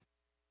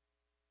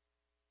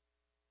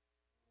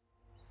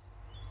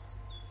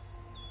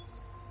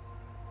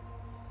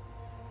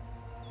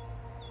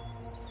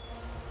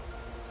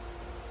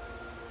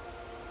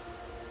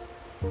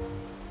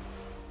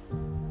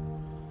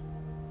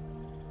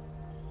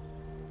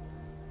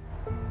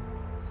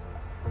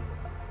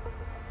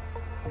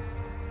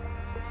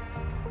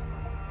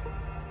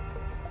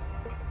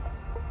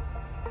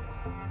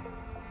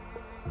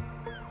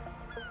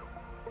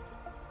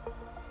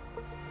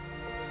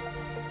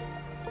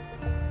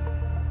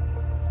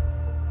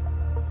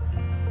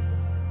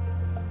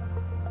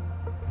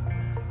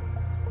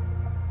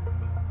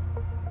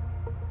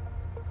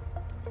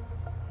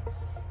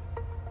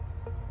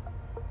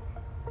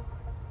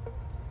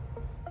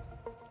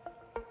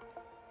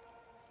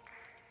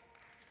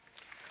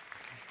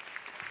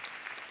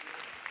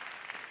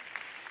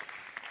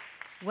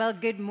Well,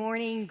 good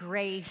morning,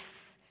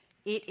 Grace.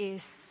 It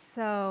is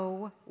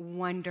so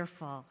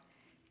wonderful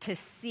to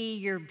see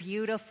your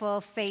beautiful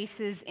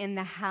faces in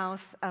the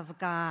house of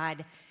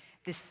God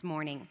this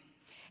morning.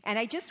 And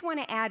I just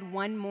want to add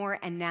one more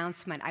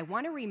announcement. I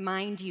want to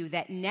remind you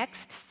that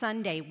next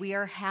Sunday we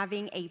are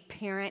having a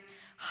parent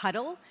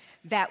huddle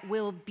that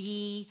will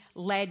be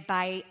led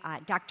by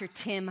Dr.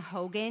 Tim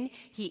Hogan.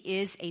 He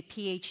is a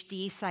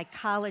PhD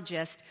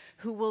psychologist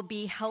who will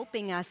be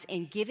helping us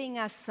and giving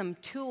us some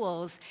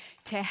tools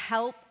to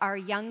help our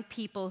young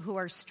people who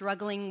are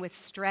struggling with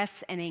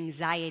stress and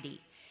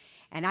anxiety.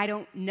 And I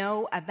don't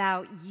know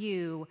about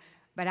you,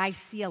 but I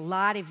see a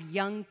lot of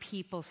young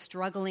people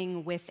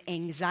struggling with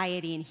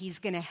anxiety, and he's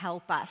going to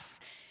help us.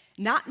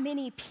 Not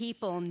many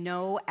people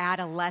know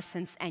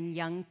adolescents and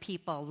young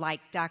people like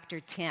Dr.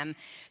 Tim.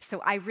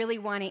 So I really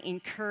want to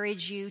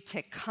encourage you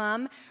to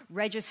come.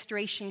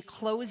 Registration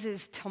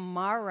closes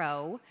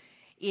tomorrow.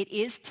 It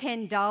is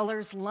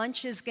 $10.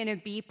 Lunch is going to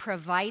be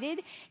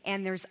provided,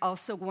 and there's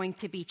also going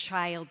to be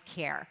child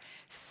care.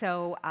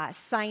 So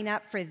sign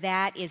up for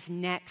that is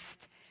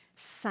next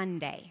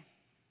Sunday.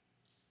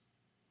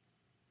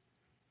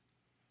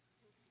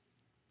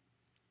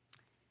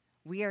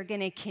 We are going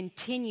to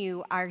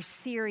continue our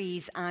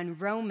series on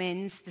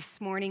Romans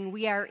this morning.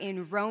 We are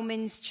in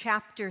Romans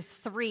chapter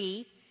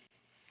 3.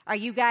 Are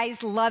you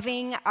guys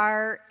loving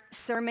our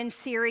sermon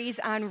series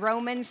on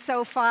Romans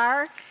so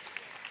far?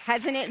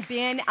 Hasn't it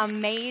been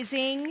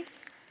amazing?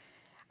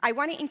 I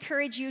want to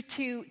encourage you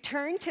to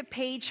turn to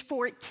page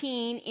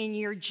 14 in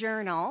your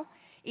journal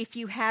if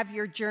you have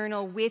your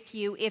journal with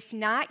you. If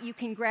not, you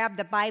can grab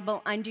the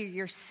Bible under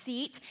your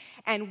seat,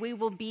 and we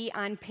will be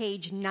on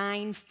page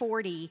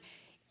 940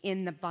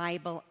 in the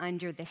Bible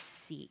under the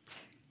seat.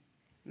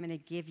 I'm going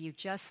to give you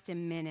just a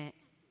minute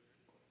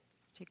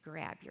to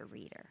grab your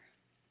reader.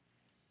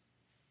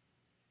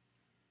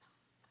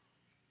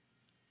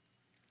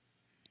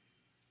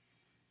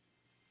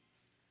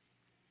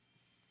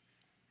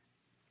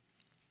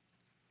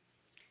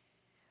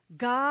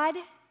 God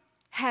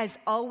has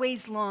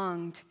always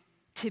longed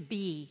to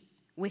be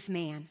with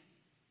man.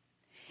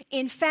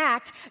 In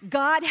fact,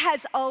 God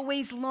has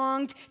always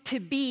longed to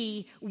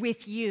be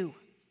with you.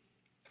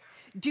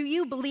 Do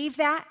you believe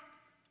that?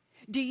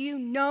 Do you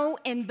know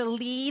and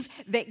believe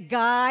that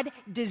God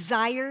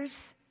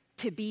desires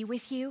to be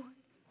with you?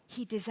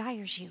 He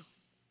desires you.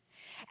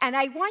 And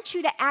I want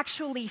you to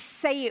actually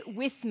say it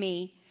with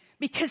me,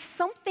 because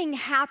something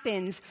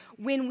happens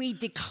when we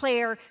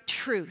declare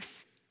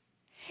truth.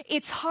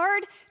 It's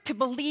hard to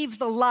believe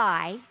the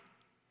lie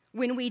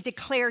when we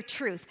declare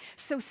truth.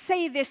 So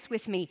say this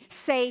with me.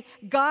 Say,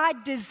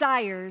 God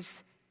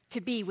desires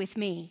to be with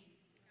me.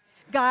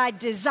 God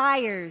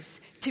desires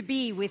to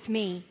be with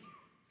me.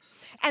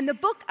 And the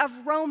book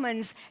of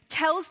Romans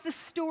tells the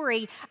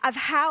story of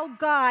how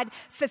God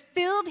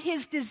fulfilled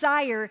his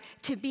desire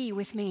to be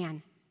with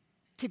man,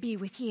 to be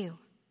with you.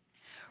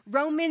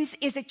 Romans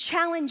is a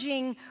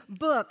challenging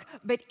book,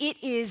 but it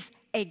is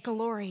a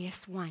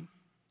glorious one.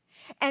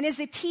 And as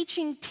a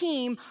teaching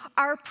team,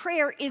 our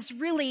prayer is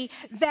really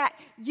that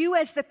you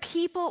as the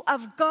people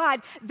of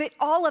God, that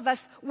all of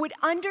us would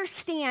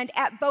understand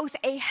at both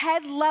a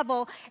head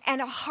level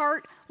and a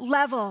heart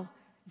level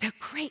the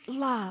great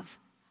love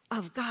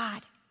of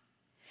God.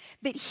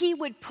 That he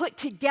would put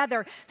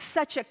together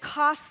such a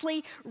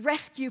costly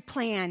rescue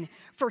plan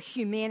for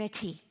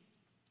humanity.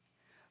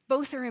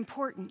 Both are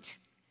important,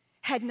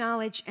 head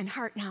knowledge and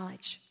heart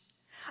knowledge.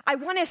 I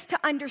want us to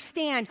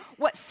understand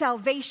what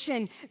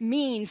salvation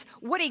means.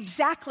 What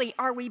exactly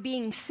are we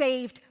being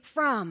saved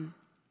from?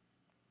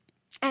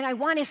 And I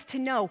want us to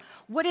know,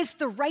 what is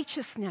the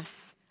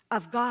righteousness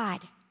of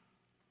God?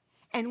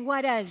 And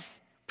what does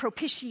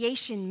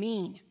propitiation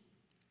mean?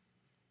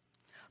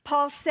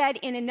 Paul said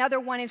in another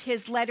one of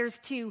his letters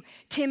to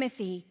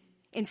Timothy,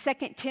 in 2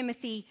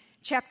 Timothy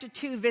chapter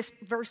 2,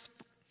 verse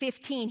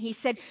 15, he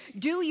said,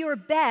 "Do your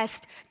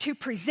best to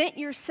present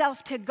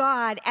yourself to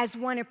God as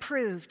one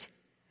approved,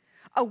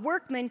 a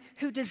workman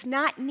who does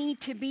not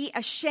need to be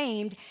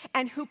ashamed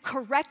and who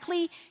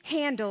correctly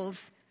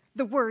handles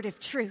the word of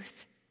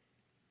truth."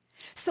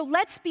 So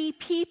let's be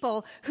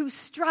people who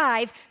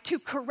strive to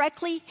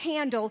correctly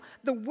handle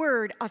the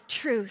word of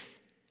truth.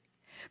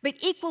 But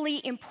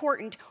equally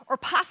important, or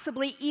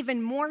possibly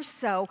even more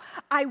so,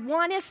 I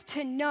want us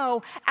to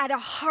know at a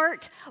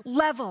heart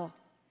level,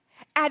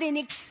 at an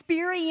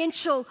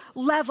experiential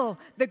level,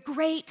 the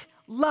great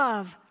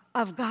love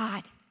of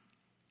God.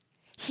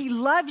 He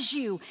loves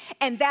you,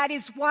 and that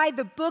is why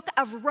the book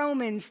of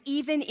Romans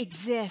even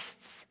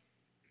exists.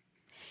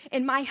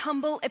 In my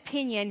humble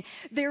opinion,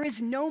 there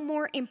is no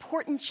more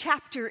important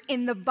chapter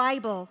in the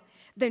Bible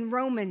than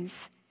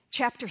Romans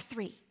chapter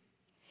 3.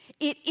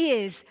 It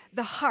is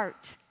the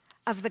heart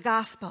of the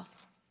gospel.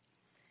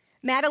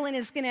 Madeline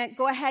is going to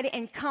go ahead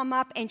and come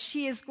up, and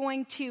she is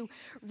going to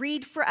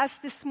read for us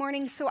this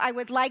morning. So I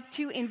would like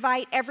to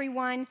invite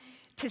everyone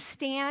to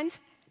stand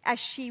as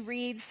she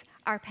reads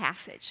our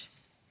passage.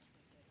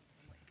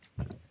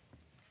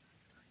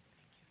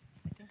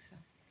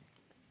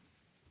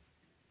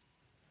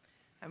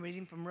 I'm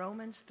reading from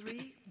Romans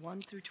 3,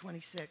 1 through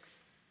 26.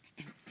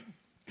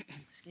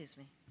 Excuse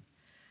me.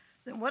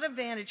 Then what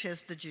advantage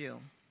has the Jew?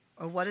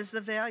 Or what is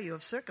the value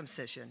of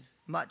circumcision?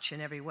 Much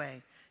in every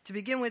way. To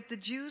begin with, the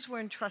Jews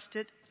were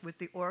entrusted with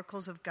the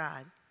oracles of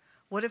God.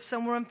 What if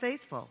some were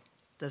unfaithful?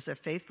 Does their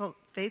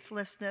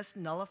faithlessness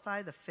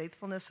nullify the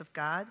faithfulness of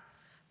God?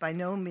 By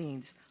no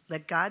means.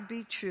 Let God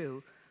be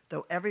true,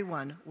 though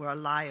everyone were a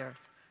liar,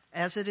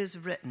 as it is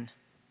written,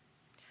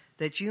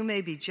 that you may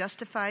be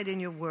justified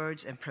in your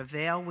words and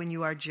prevail when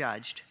you are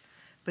judged.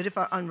 But if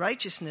our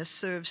unrighteousness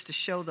serves to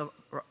show the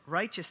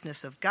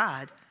righteousness of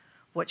God,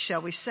 what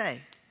shall we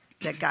say?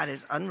 That God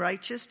is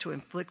unrighteous to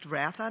inflict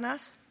wrath on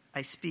us?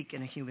 I speak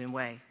in a human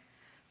way.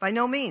 By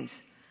no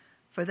means.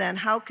 For then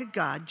how could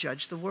God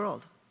judge the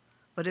world?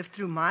 But if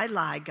through my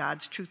lie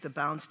God's truth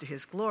abounds to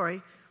his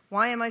glory,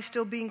 why am I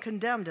still being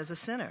condemned as a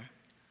sinner?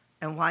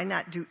 And why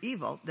not do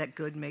evil that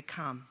good may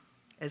come?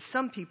 As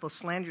some people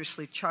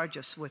slanderously charge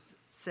us with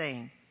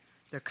saying,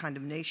 their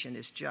condemnation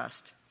is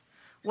just.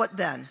 What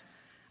then?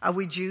 Are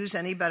we Jews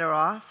any better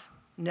off?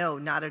 No,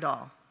 not at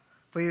all.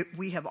 For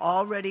we have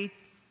already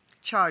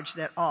charged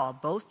that all,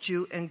 both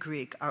Jew and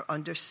Greek, are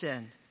under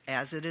sin,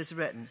 as it is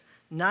written,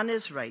 none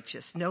is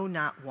righteous, no,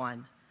 not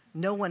one.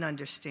 No one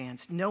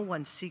understands, no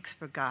one seeks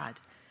for God,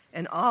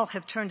 and all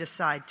have turned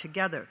aside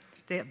together.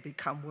 They have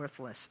become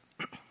worthless.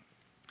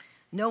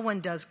 No one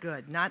does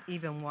good, not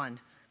even one.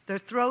 Their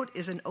throat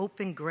is an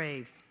open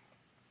grave.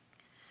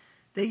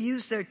 They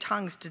use their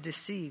tongues to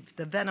deceive.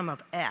 The venom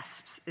of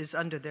asps is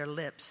under their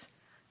lips.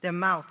 Their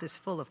mouth is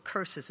full of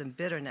curses and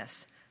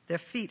bitterness. Their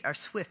feet are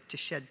swift to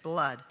shed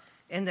blood.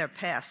 In their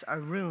paths are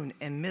ruin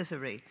and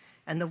misery,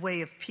 and the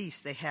way of peace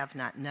they have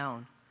not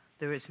known.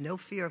 There is no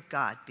fear of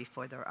God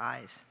before their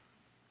eyes.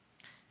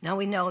 Now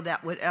we know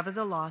that whatever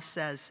the law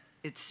says,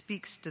 it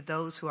speaks to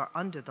those who are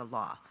under the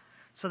law,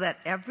 so that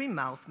every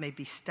mouth may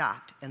be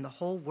stopped and the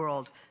whole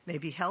world may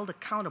be held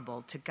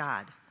accountable to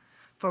God.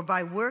 For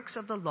by works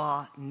of the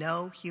law,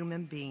 no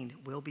human being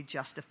will be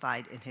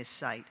justified in his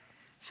sight,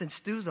 since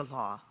through the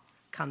law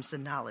comes the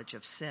knowledge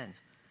of sin.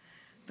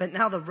 But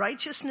now the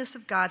righteousness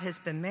of God has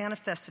been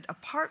manifested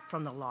apart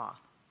from the law,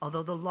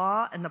 although the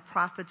law and the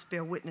prophets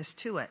bear witness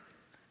to it.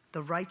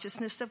 The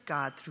righteousness of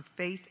God through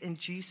faith in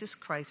Jesus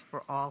Christ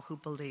for all who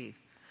believe.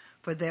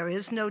 For there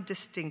is no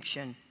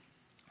distinction,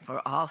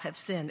 for all have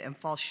sinned and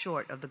fall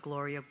short of the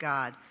glory of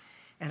God,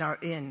 and are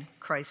in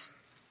Christ,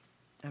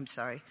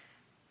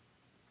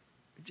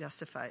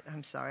 justified.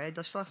 I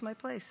just lost my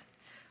place.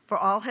 For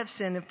all have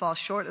sinned and fall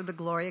short of the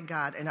glory of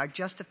God, and are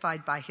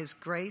justified by his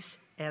grace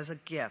as a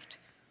gift,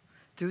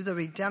 through the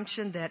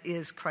redemption that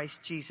is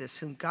Christ Jesus,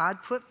 whom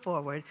God put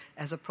forward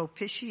as a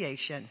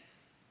propitiation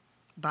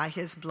by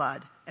his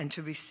blood, and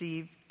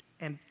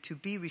to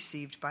be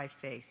received by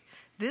faith.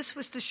 This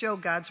was to show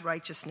God's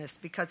righteousness,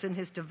 because in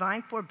his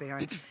divine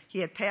forbearance he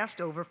had passed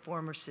over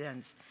former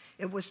sins.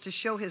 It was to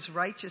show his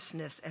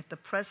righteousness at the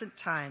present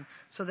time,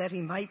 so that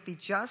he might be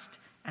just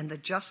and the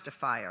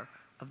justifier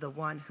of the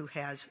one who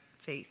has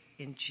faith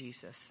in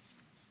Jesus.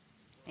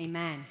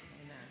 Amen.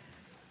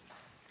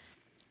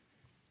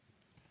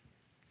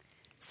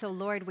 So,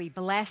 Lord, we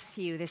bless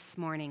you this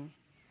morning.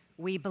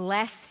 We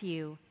bless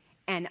you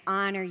and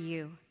honor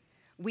you.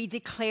 We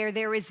declare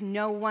there is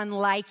no one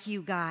like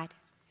you, God.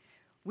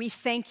 We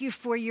thank you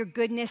for your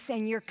goodness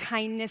and your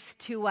kindness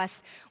to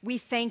us. We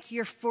thank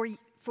you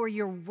for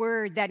your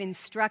word that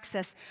instructs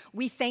us.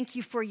 We thank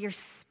you for your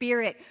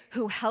Spirit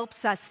who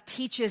helps us,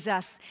 teaches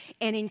us,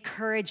 and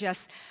encourages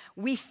us.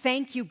 We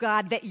thank you,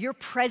 God, that your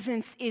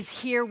presence is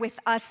here with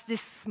us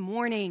this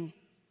morning.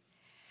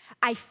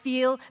 I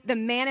feel the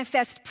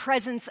manifest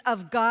presence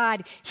of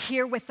God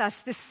here with us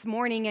this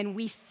morning, and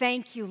we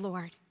thank you,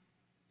 Lord.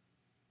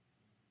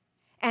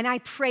 And I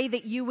pray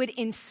that you would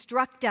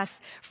instruct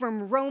us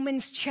from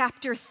Romans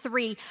chapter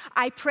 3.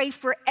 I pray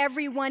for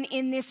everyone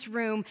in this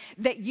room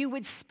that you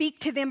would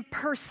speak to them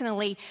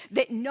personally,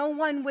 that no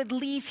one would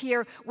leave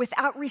here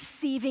without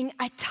receiving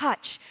a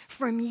touch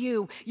from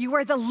you. You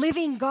are the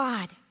living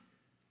God.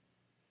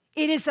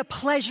 It is a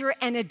pleasure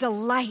and a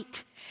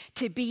delight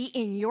to be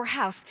in your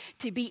house,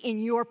 to be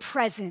in your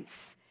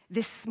presence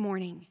this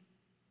morning.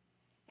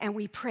 And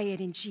we pray it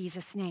in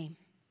Jesus' name.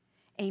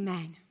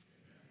 Amen.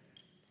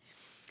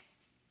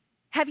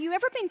 Have you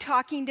ever been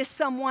talking to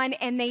someone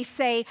and they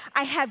say,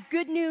 I have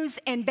good news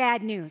and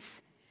bad news?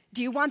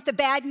 Do you want the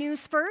bad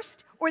news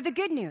first or the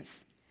good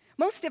news?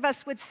 Most of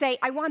us would say,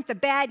 I want the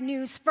bad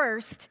news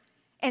first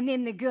and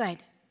then the good.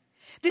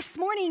 This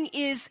morning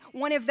is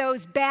one of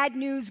those bad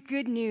news,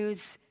 good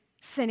news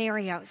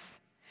scenarios.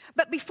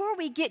 But before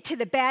we get to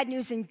the bad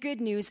news and good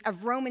news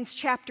of Romans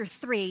chapter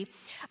 3,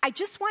 I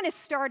just want to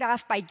start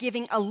off by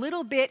giving a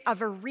little bit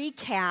of a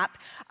recap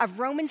of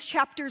Romans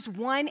chapters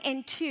 1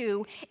 and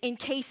 2 in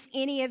case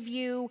any of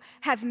you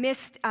have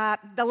missed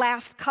the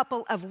last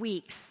couple of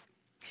weeks.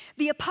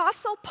 The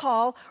Apostle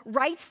Paul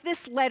writes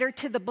this letter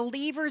to the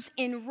believers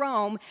in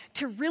Rome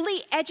to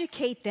really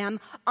educate them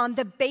on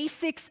the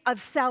basics of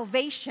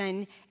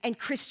salvation and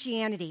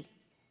Christianity.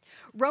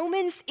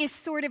 Romans is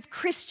sort of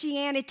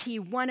Christianity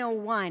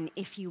 101,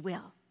 if you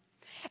will.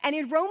 And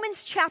in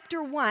Romans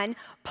chapter 1,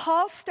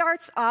 Paul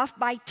starts off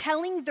by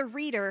telling the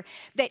reader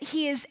that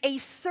he is a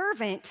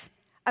servant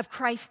of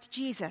Christ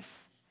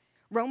Jesus.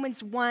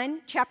 Romans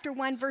 1, chapter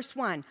 1, verse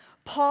 1.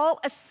 Paul,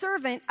 a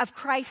servant of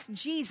Christ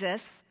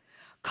Jesus,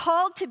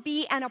 called to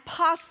be an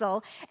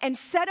apostle and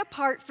set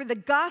apart for the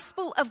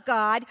gospel of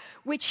God,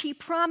 which he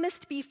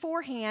promised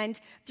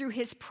beforehand through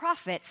his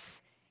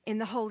prophets in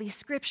the Holy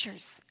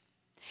Scriptures.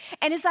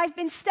 And as I've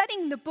been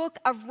studying the book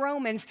of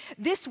Romans,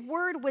 this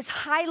word was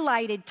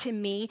highlighted to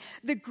me.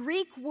 The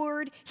Greek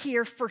word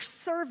here for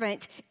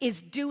servant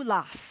is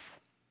doulos,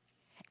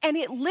 and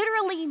it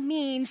literally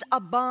means a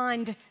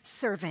bond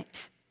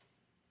servant.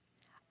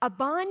 A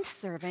bond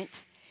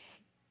servant,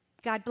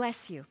 God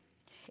bless you,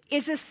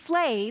 is a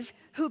slave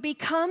who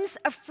becomes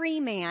a free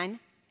man,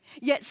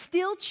 yet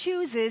still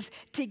chooses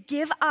to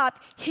give up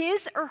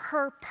his or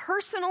her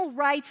personal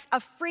rights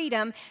of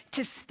freedom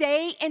to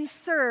stay and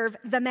serve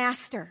the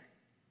master.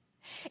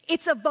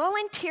 It's a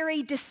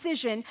voluntary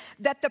decision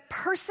that the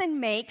person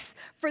makes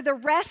for the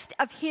rest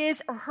of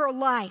his or her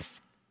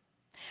life.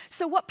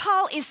 So what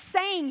Paul is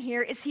saying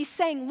here is he's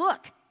saying,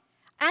 look,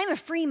 I'm a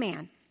free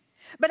man,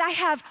 but I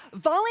have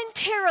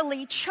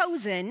voluntarily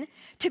chosen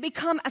to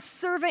become a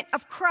servant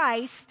of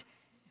Christ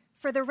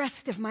for the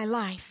rest of my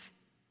life.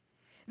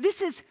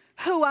 This is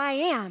who I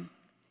am.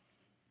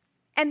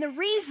 And the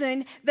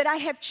reason that I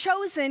have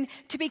chosen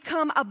to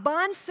become a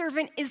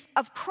bondservant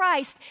of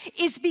Christ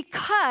is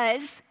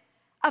because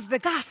of the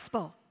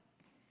gospel,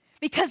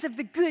 because of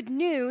the good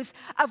news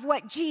of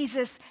what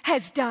Jesus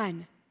has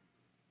done.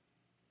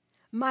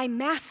 My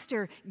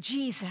master,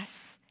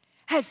 Jesus,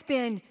 has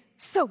been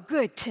so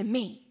good to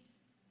me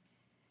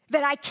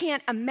that I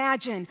can't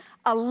imagine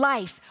a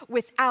life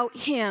without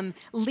him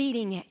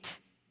leading it.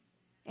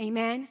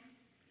 Amen?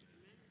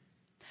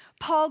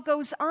 Paul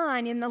goes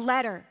on in the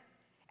letter,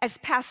 as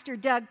Pastor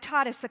Doug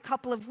taught us a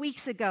couple of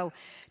weeks ago,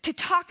 to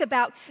talk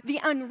about the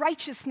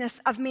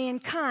unrighteousness of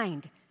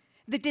mankind,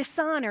 the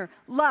dishonor,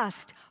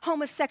 lust,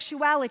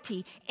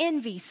 homosexuality,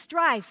 envy,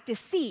 strife,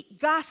 deceit,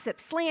 gossip,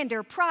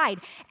 slander,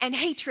 pride, and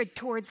hatred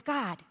towards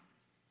God.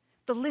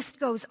 The list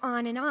goes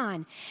on.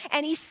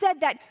 And he said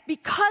that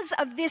because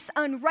of this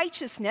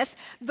unrighteousness,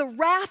 the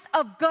wrath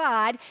of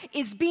God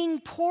is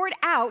being poured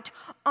out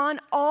on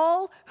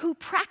all who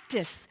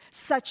practice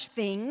such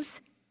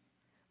things,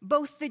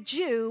 both the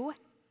Jew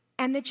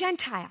and the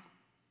Gentile.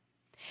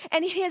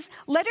 And in his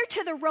letter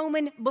to the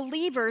Roman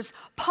believers,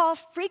 Paul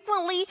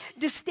frequently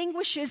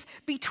distinguishes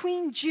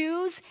between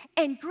Jews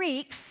and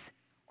Greeks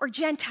or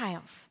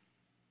Gentiles.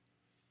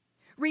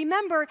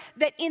 Remember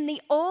that in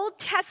the Old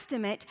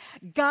Testament,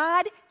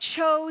 God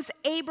chose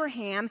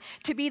Abraham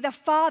to be the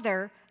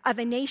father of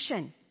a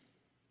nation.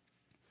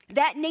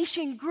 That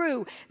nation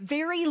grew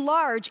very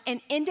large and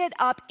ended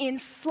up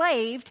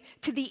enslaved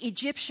to the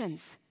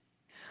Egyptians.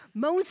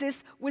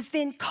 Moses was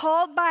then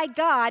called by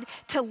God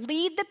to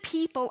lead the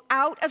people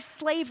out of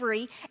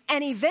slavery,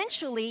 and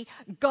eventually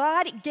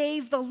God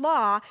gave the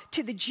law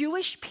to the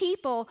Jewish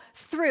people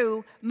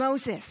through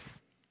Moses.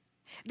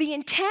 The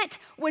intent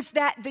was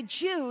that the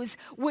Jews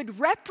would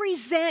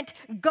represent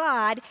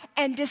God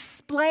and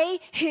display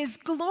his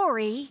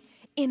glory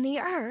in the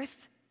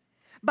earth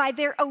by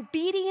their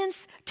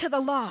obedience to the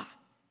law,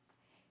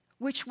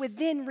 which would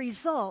then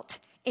result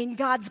in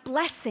God's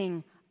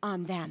blessing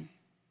on them.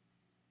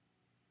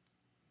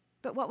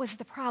 But what was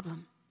the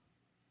problem?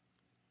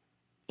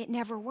 It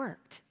never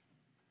worked.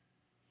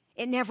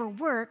 It never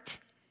worked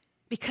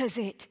because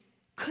it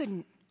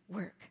couldn't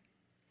work.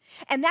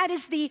 And that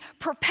is the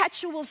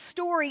perpetual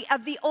story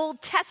of the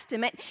Old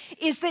Testament,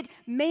 is that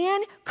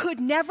man could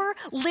never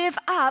live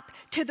up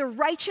to the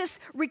righteous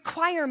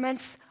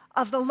requirements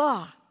of the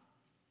law.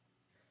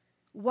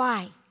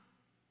 Why?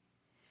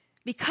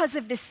 Because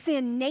of the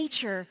sin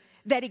nature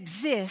that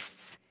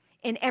exists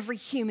in every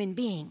human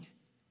being.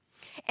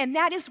 And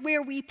that is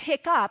where we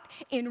pick up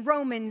in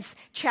Romans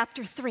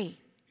chapter 3.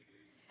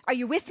 Are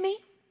you with me?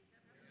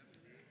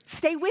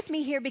 Stay with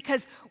me here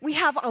because we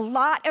have a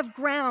lot of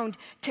ground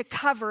to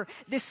cover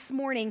this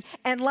morning.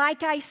 And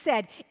like I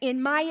said,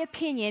 in my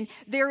opinion,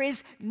 there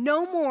is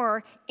no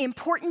more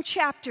important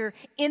chapter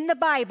in the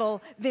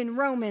Bible than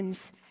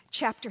Romans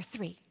chapter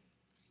 3.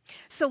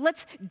 So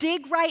let's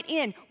dig right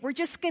in. We're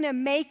just going to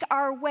make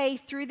our way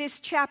through this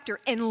chapter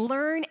and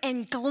learn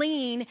and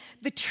glean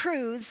the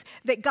truths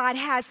that God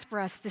has for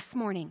us this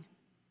morning.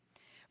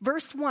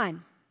 Verse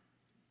 1.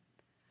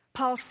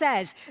 Paul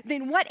says,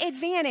 then what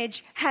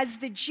advantage has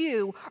the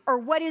Jew, or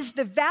what is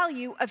the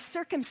value of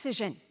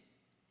circumcision?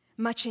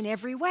 Much in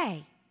every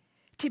way.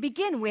 To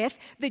begin with,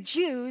 the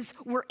Jews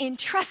were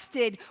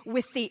entrusted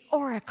with the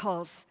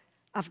oracles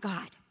of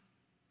God.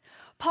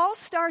 Paul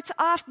starts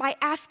off by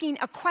asking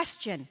a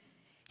question.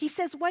 He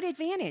says, what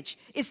advantage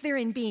is there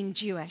in being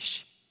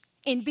Jewish,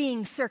 in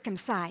being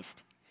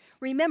circumcised?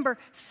 Remember,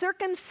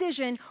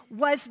 circumcision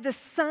was the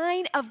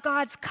sign of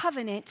God's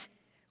covenant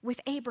with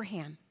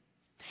Abraham.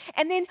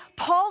 And then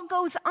Paul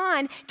goes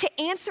on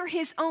to answer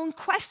his own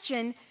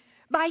question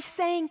by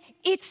saying,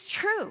 it's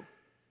true.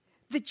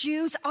 The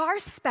Jews are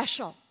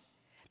special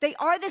They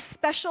are the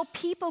special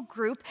people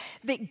group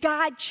that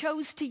God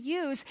chose to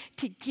use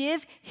to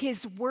give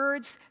his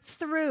words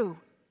through.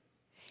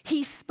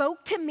 He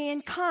spoke to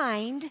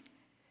mankind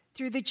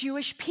through the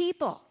Jewish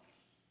people.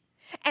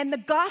 And the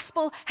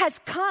gospel has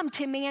come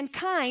to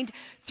mankind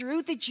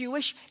through the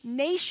Jewish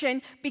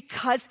nation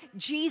because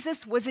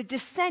Jesus was a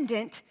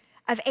descendant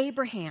of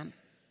Abraham.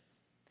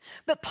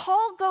 But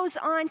Paul goes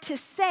on to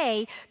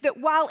say that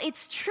while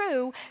it's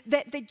true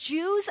that the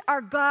Jews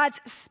are God's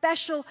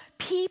special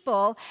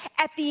people,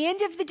 at the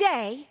end of the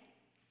day,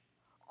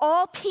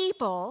 all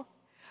people,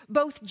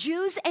 both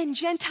Jews and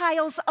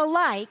Gentiles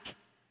alike,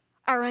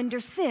 are under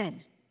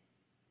sin.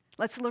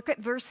 Let's look at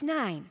verse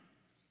 9,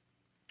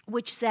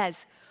 which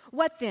says,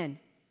 "What then?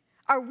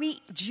 Are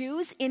we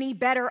Jews any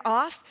better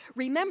off?"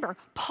 Remember,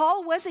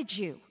 Paul was a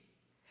Jew.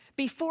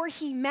 Before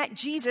he met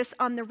Jesus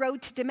on the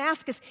road to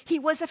Damascus, he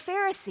was a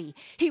Pharisee.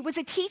 He was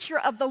a teacher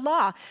of the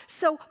law.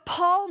 So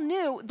Paul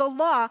knew the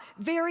law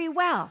very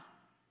well.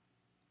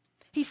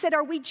 He said,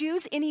 "Are we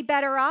Jews any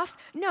better off?"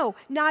 No,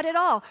 not at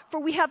all. For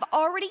we have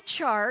already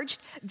charged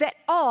that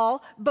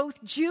all,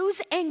 both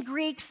Jews and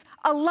Greeks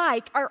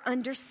alike, are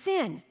under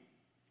sin.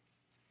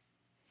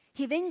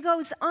 He then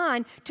goes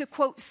on to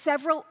quote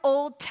several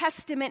Old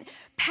Testament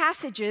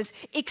passages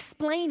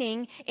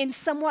explaining in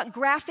somewhat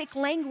graphic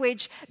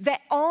language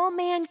that all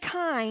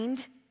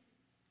mankind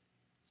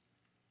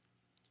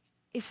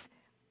is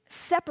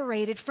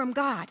separated from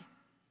God.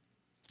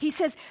 He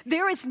says,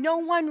 "There is no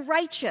one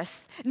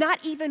righteous,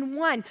 not even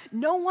one.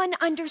 No one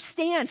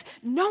understands.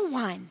 No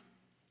one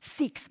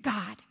seeks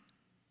God.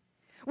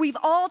 We've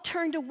all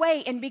turned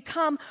away and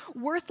become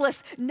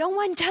worthless. No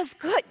one does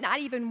good, not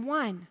even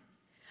one.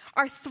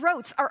 Our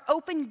throats are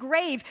open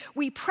grave.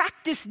 We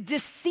practice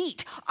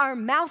deceit. Our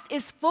mouth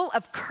is full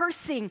of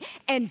cursing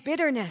and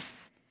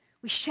bitterness.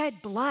 We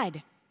shed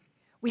blood.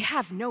 We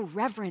have no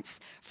reverence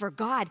for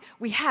God.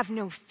 We have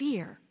no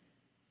fear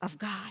of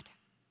God."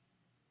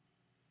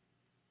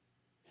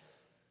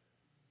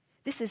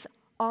 This is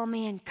all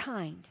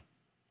mankind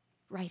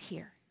right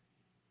here,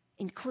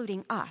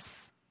 including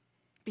us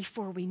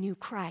before we knew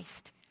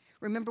Christ.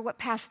 Remember what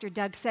Pastor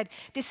Doug said?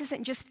 This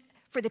isn't just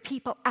for the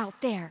people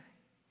out there.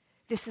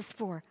 This is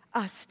for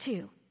us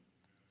too.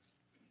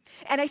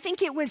 And I think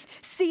it was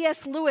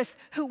C.S. Lewis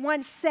who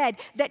once said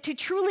that to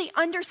truly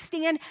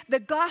understand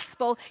the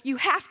gospel, you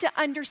have to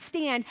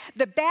understand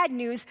the bad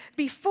news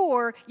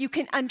before you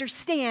can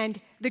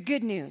understand the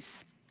good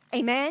news.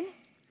 Amen?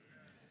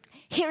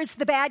 Here's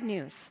the bad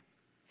news.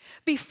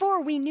 Before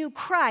we knew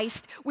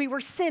Christ, we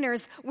were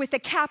sinners with a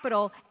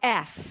capital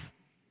S.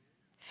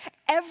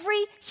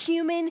 Every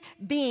human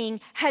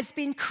being has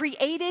been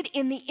created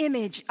in the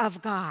image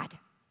of God.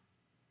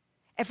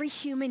 Every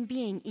human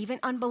being, even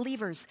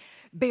unbelievers,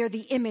 bear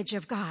the image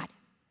of God.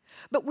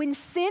 But when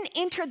sin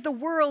entered the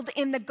world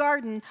in the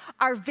garden,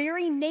 our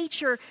very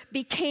nature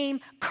became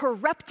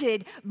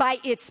corrupted by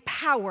its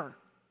power.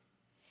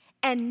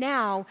 And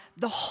now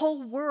the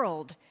whole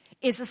world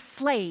is a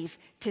slave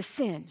to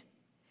sin.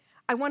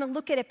 I want to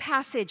look at a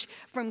passage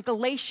from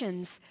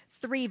Galatians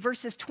 3,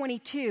 verses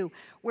 22,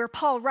 where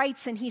Paul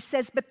writes and he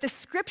says, "But the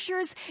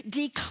scriptures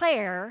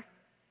declare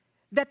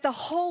that the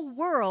whole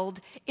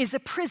world is a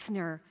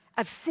prisoner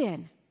of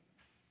sin."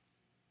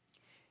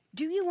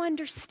 Do you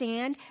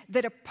understand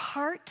that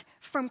apart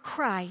from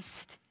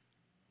Christ,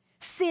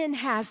 sin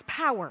has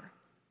power?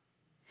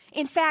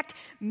 In fact,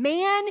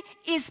 man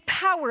is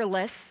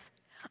powerless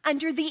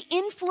under the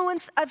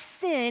influence of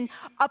sin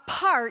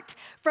apart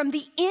from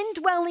the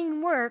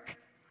indwelling work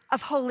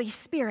of Holy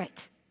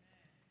Spirit.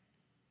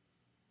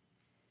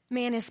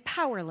 Man is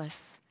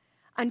powerless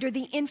under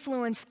the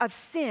influence of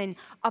sin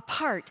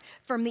apart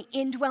from the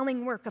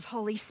indwelling work of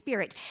Holy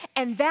Spirit.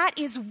 And that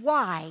is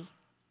why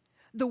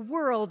the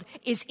world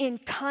is in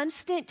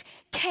constant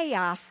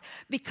chaos,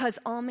 because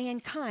all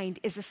mankind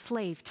is a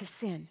slave to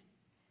sin.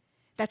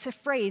 That's a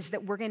phrase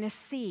that we're going to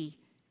see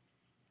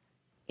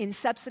in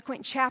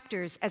subsequent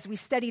chapters as we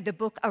study the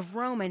book of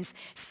Romans.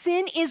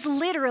 Sin is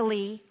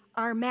literally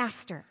our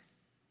master,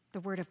 the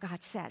Word of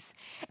God says.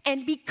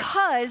 And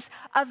because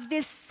of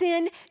this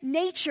sin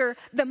nature,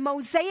 the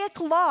Mosaic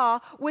law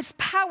was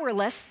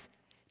powerless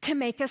to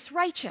make us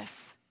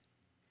righteous.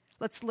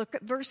 Let's look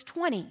at verse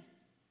 20,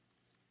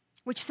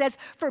 which says,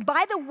 "For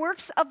by the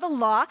works of the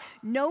law,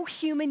 no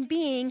human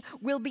being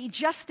will be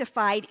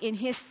justified in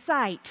his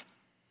sight,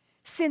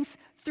 since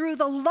through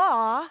the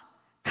law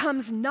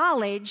comes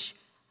knowledge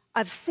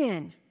of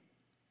sin."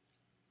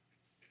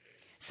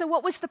 So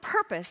what was the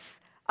purpose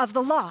of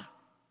the law?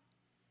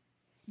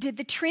 Did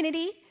the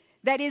Trinity,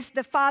 that is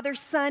the Father,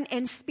 Son,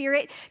 and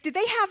Spirit, did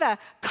they have a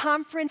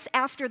conference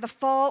after the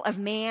fall of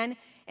man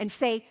and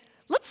say,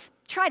 let's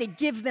try to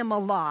give them a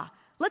law.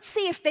 Let's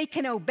see if they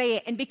can obey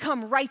it and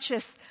become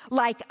righteous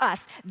like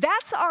us.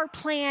 That's our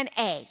plan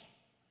A.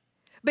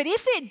 But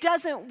if it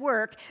doesn't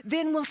work,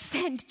 then we'll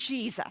send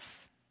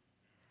Jesus.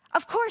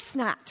 Of course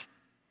not.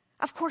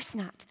 Of course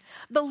not.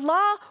 The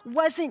law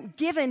wasn't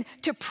given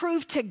to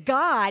prove to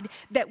God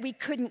that we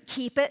couldn't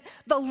keep it.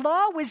 The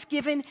law was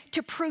given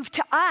to prove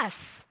to us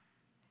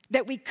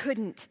that we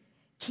couldn't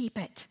keep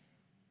it.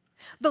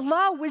 The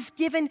law was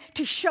given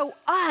to show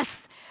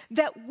us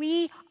that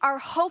we are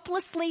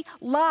hopelessly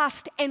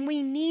lost and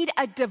we need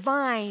a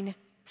divine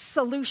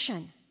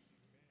solution.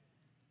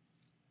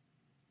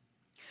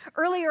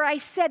 Earlier, I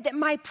said that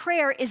my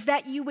prayer is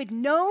that you would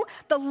know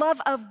the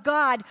love of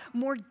God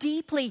more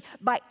deeply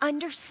by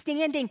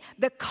understanding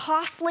the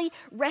costly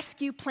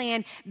rescue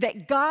plan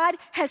that God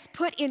has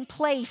put in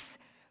place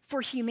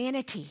for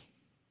humanity.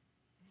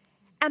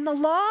 And the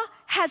law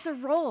has a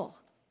role.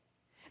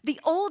 The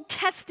Old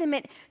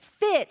Testament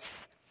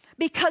fits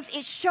because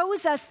it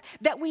shows us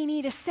that we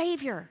need a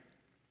Savior,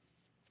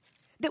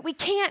 that we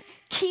can't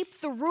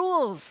keep the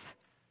rules.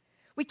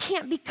 We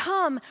can't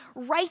become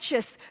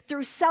righteous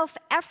through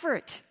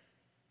self-effort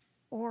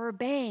or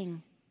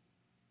obeying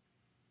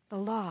the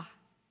law.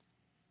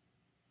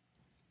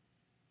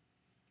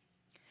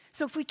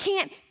 So if we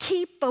can't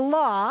keep the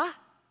law,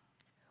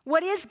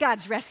 what is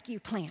God's rescue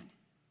plan?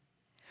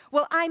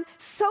 Well, I'm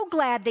so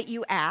glad that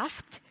you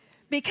asked,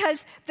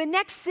 because the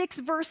next 6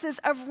 verses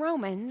of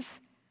Romans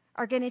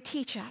are going to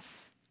teach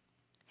us.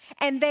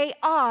 And they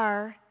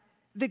are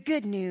the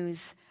good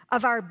news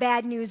of our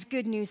bad news,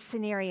 good news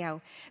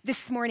scenario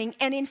this morning.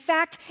 And in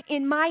fact,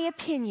 in my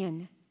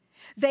opinion,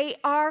 they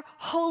are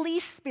Holy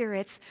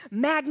Spirit's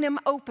magnum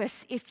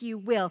opus, if you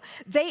will.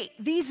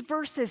 These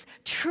verses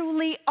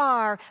truly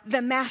are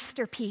the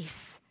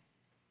masterpiece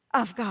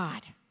of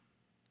God.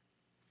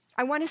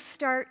 I want to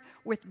start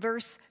with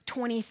verse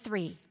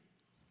 23.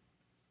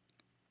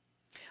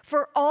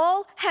 For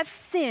all have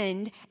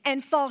sinned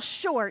and fall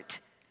short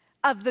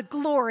of the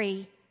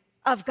glory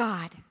of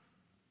God.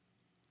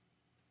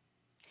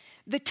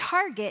 The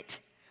target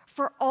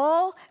for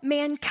all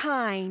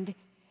mankind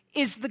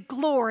is the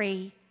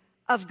glory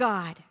of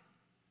God.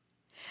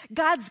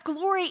 God's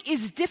glory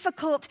is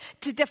difficult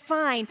to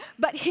define,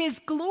 but his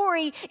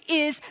glory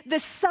is the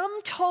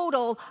sum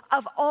total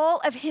of all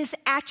of his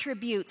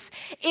attributes.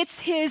 It's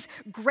his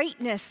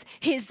greatness,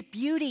 his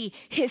beauty,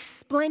 his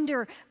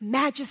splendor,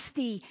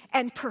 majesty,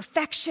 and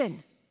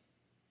perfection.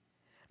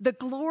 The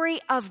glory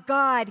of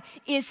God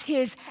is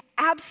his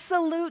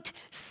absolute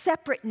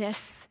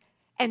separateness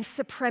and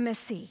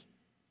supremacy.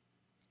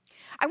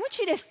 I want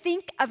you to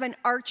think of an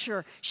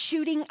archer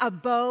shooting a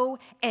bow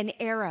and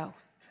arrow.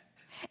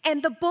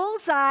 And the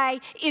bullseye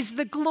is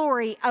the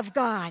glory of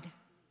God.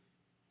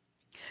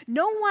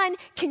 No one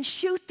can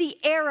shoot the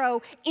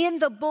arrow in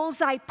the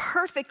bullseye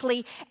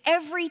perfectly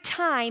every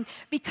time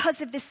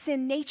because of the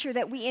sin nature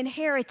that we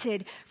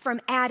inherited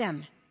from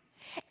Adam.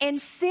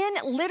 And sin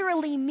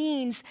literally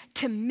means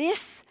to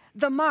miss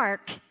the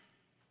mark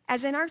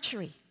as in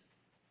archery.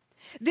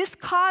 This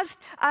caused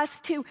us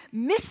to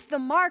miss the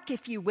mark,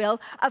 if you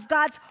will, of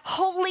God's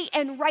holy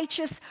and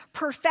righteous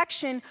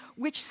perfection,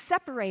 which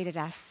separated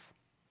us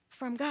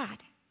from God.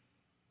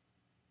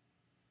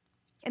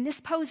 And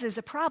this poses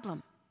a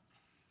problem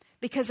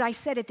because I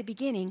said at the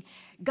beginning,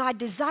 God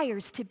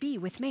desires to be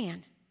with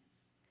man.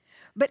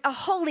 But a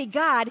holy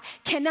God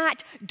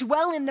cannot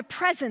dwell in the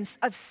presence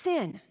of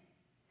sin.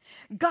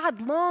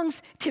 God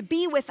longs to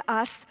be with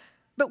us,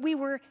 but we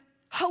were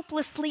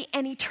hopelessly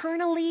and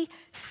eternally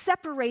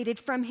separated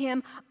from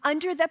him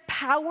under the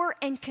power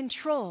and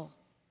control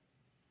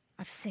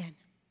of sin.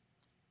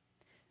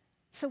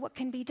 So what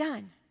can be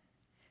done?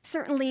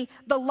 Certainly,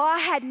 the law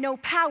had no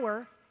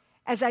power,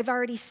 as I've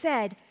already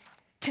said,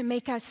 to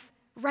make us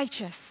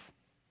righteous.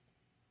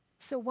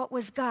 So what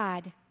was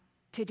God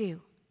to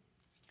do?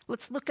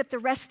 Let's look at the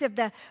rest of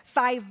the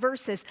 5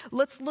 verses.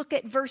 Let's look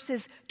at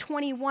verses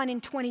 21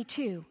 and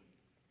 22.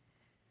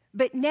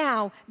 But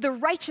now the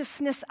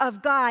righteousness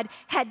of God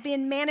had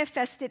been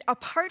manifested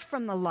apart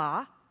from the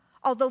law,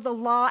 although the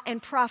law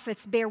and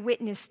prophets bear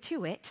witness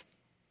to it.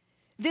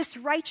 This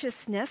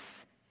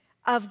righteousness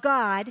of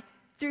God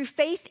through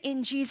faith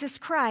in Jesus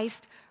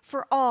Christ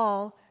for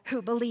all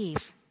who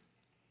believe.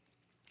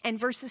 And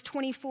verses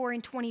 24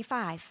 and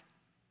 25.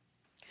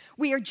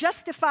 We are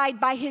justified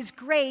by his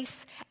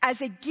grace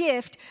as a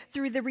gift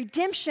through the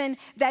redemption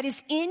that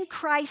is in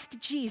Christ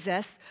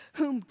Jesus,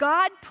 whom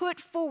God put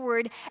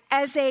forward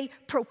as a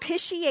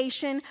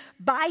propitiation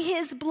by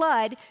his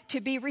blood to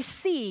be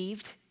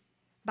received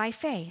by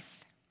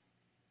faith.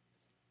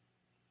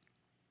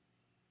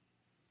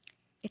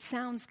 It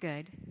sounds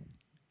good,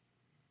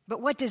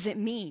 but what does it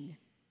mean?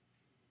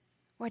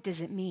 What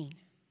does it mean?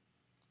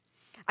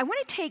 I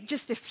want to take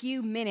just a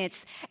few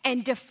minutes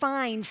and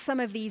define some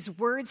of these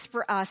words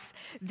for us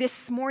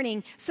this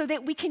morning so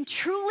that we can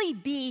truly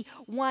be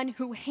one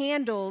who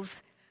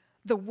handles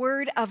the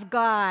word of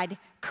God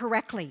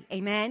correctly.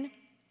 Amen?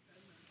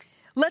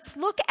 Let's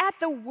look at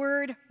the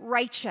word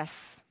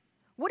righteous.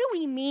 What do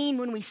we mean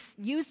when we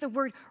use the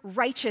word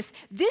righteous?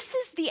 This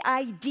is the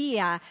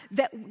idea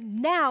that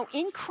now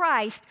in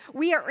Christ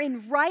we are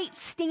in right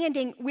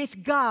standing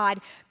with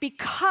God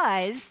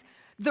because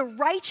the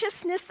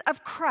righteousness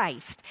of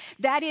Christ,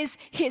 that is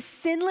his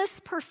sinless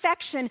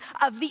perfection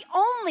of the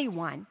only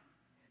one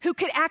who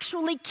could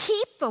actually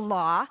keep the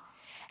law,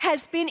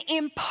 has been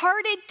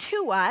imparted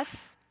to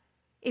us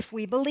if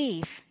we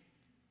believe.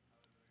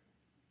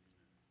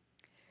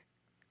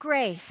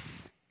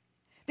 Grace.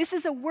 This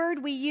is a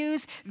word we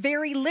use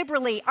very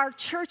liberally. Our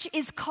church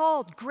is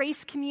called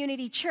Grace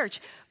Community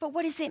Church. But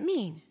what does it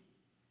mean?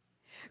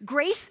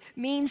 Grace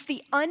means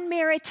the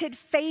unmerited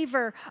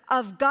favor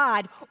of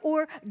God,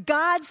 or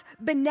God's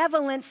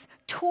benevolence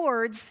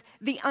towards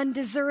the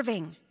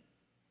undeserving.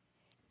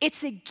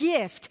 It's a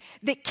gift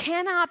that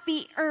cannot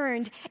be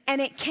earned and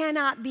it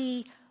cannot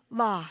be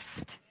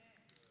lost.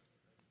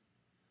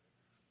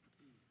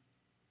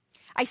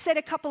 I said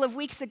a couple of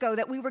weeks ago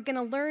that we were going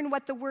to learn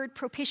what the word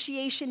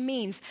propitiation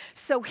means.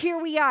 So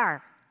here we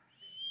are.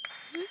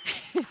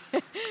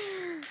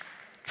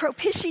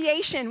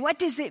 Propitiation, what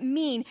does it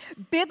mean?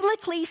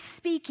 Biblically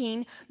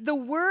speaking, the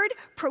word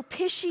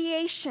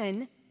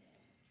propitiation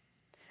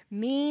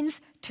means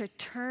to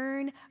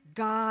turn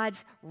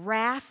God's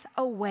wrath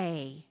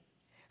away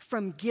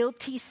from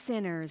guilty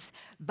sinners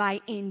by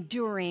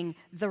enduring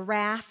the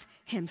wrath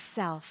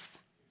himself.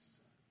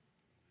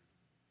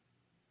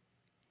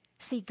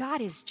 See,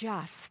 God is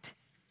just,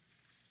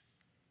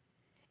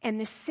 and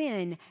the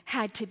sin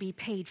had to be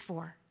paid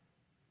for.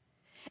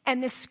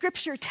 And the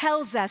scripture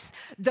tells us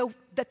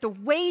that the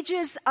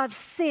wages of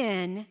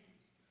sin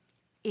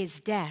is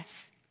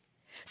death.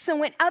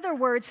 So in other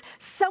words,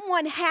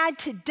 someone had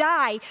to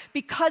die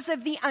because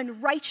of the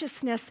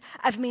unrighteousness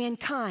of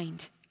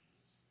mankind.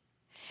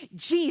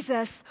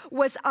 Jesus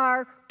was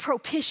our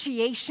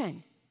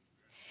propitiation.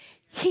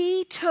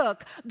 He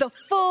took the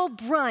full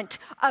brunt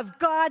of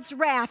God's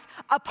wrath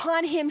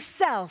upon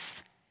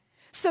himself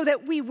so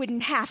that we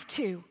wouldn't have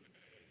to.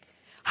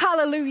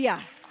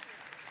 Hallelujah.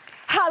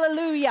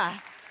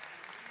 Hallelujah.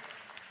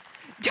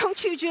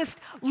 Don't you just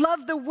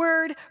love the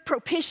word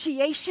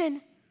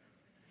propitiation?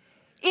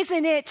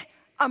 Isn't it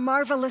a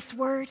marvelous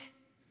word?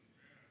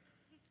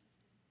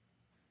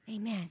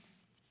 Amen.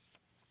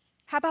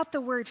 How about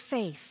the word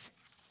faith?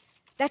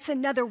 That's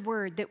another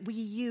word that we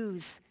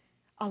use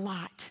a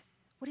lot.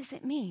 What does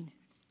it mean?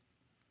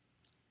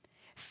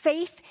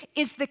 Faith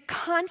is the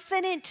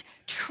confident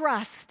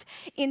trust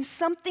in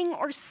something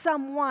or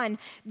someone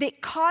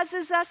that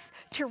causes us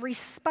to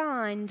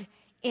respond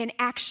in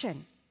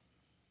action.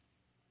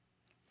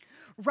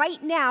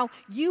 Right now,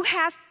 you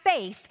have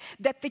faith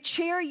that the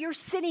chair you're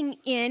sitting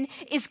in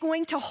is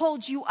going to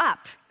hold you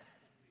up.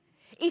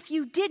 If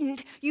you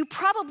didn't, you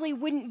probably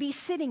wouldn't be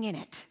sitting in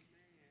it.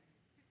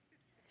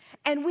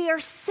 And we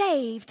are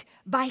saved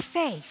by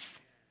faith,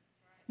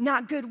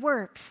 not good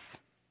works.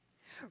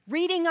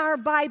 Reading our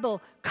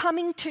Bible,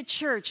 coming to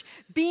church,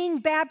 being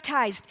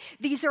baptized,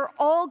 these are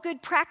all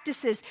good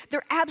practices.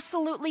 They're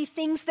absolutely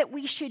things that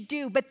we should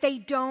do, but they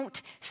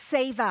don't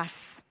save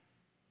us.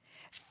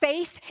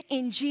 Faith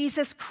in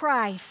Jesus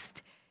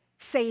Christ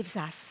saves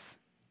us.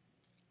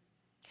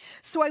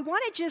 So I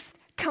want to just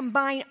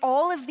combine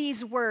all of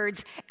these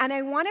words, and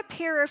I want to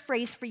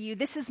paraphrase for you.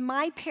 This is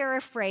my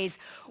paraphrase,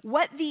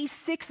 what these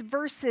 6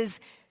 verses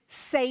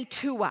say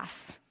to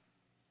us.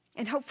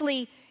 And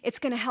hopefully it's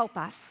going to help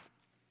us.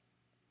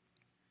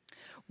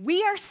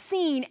 We are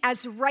seen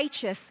as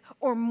righteous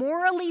or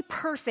morally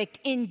perfect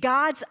in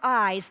God's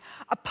eyes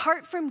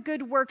apart from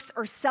good works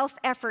or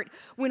self-effort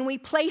when we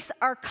place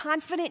our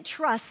confident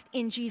trust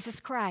in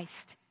Jesus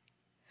Christ.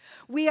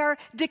 We are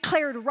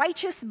declared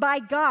righteous by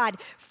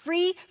God,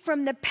 free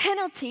from the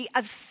penalty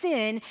of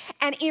sin,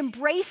 and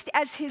embraced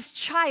as his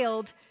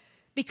child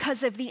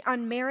because of the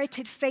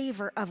unmerited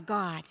favor of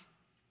God.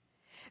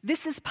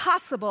 This is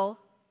possible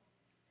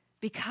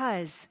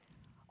because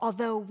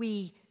although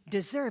we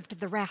deserved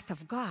the wrath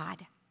of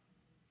God,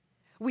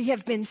 we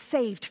have been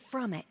saved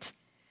from it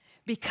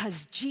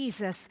because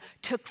Jesus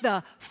took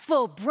the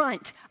full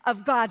brunt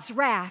of God's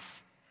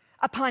wrath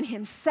upon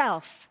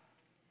himself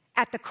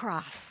at the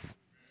cross.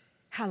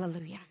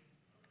 Hallelujah.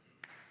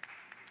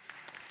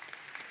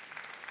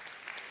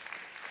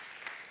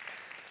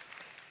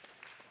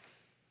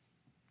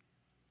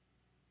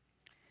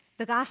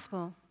 The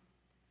gospel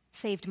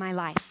saved my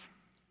life,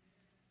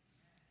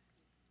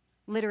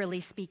 literally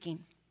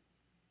speaking.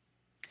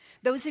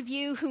 Those of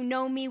you who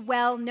know me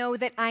well know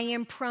that I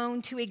am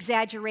prone to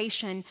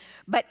exaggeration,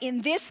 but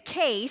in this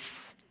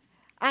case,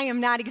 I am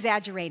not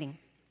exaggerating.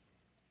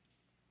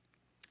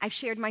 I've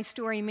shared my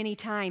story many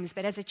times,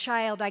 but as a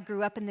child, I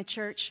grew up in the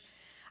church.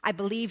 I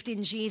believed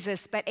in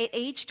Jesus, but at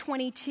age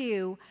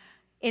 22,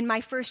 in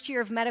my first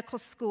year of medical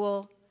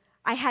school,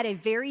 I had a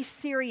very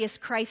serious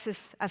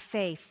crisis of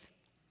faith.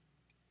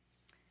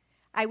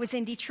 I was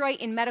in Detroit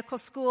in medical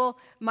school.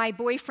 My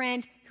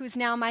boyfriend, who's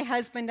now my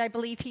husband, I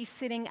believe he's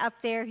sitting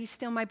up there. He's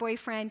still my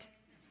boyfriend.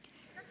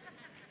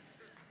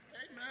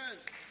 Amen.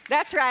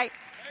 That's right.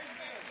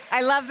 Amen.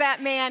 I love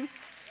that man.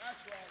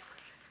 That's right.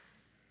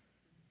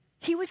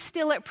 He was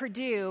still at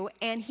Purdue,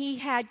 and he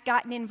had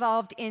gotten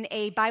involved in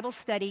a Bible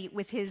study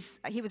with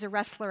he was a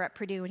wrestler at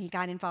Purdue, and he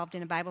got involved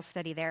in a Bible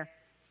study there.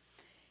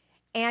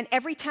 And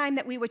every time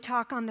that we would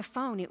talk on the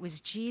phone, it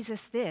was Jesus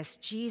this,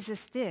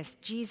 Jesus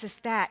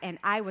that. And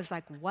I was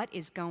like, what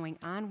is going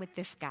on with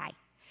this guy?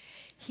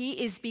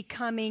 He is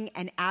becoming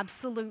an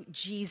absolute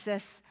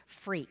Jesus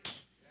freak.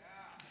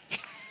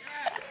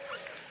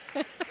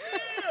 Yeah.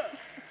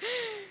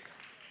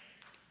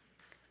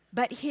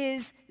 But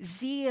his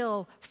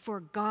zeal for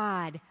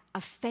God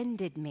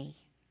offended me.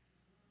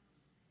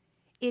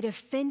 It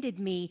offended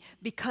me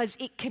because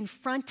it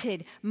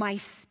confronted my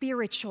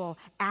spiritual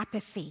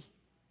apathy.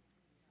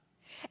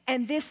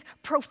 And this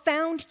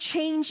profound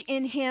change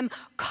in him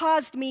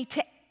caused me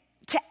to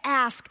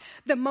ask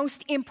the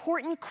most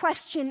important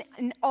question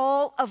in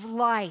all of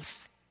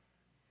life,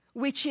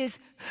 which is,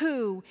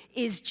 who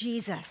is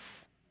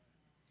Jesus?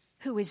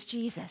 Who is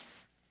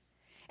Jesus?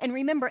 And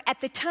remember,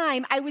 at the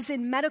time, I was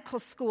in medical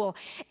school,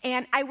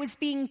 and I was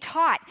being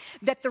taught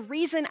that the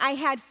reason I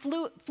had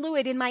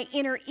fluid in my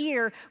inner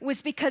ear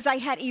was because I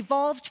had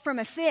evolved from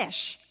a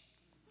fish.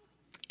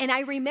 And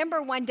I remember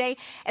one day,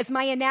 as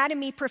my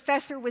anatomy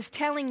professor was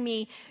telling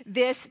me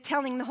this,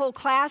 telling the whole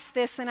class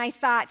this, and I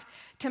thought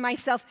to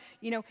myself,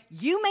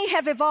 you may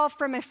have evolved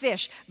from a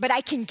fish, but I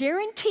can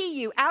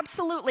guarantee you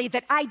absolutely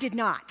that I did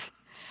not.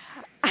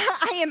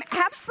 I am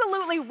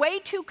absolutely way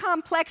too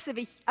complex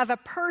of a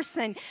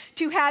person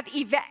to have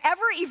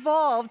ever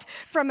evolved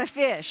from a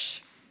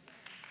fish.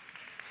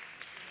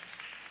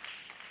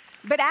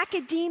 But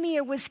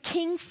academia was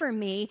king for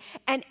me,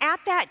 and at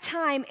that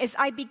time, as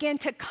I began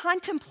to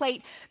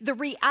contemplate the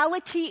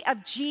reality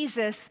of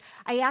Jesus,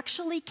 I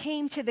actually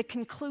came to the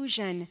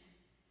conclusion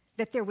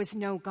that there was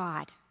no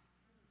God.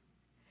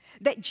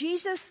 That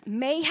Jesus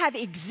may have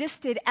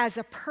existed as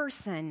a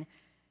person,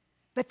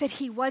 but that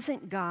he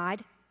wasn't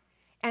God.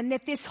 And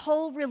that this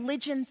whole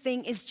religion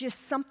thing is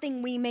just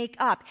something we make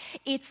up.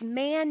 It's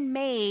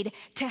man-made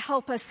to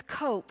help us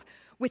cope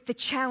with the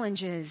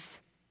challenges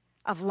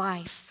of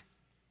life.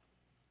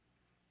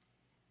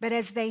 But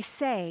as they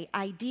say,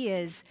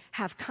 ideas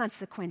have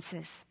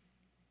consequences.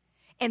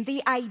 And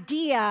the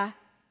idea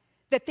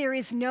that there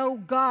is no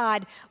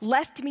God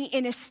left me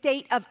in a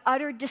state of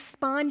utter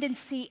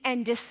despondency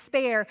and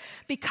despair,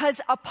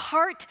 because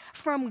apart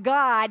from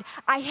God,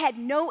 I had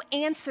no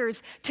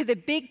answers to the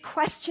big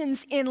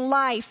questions in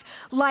life,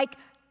 like,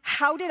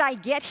 how did I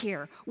get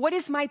here? What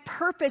is my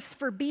purpose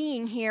for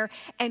being here?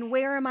 And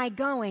where am I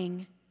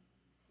going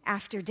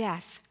after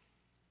death?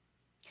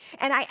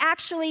 And I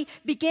actually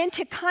began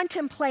to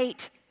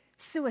contemplate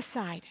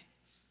suicide.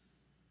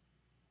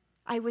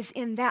 I was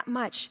in that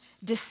much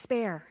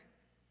despair.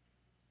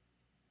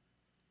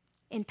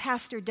 In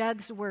Pastor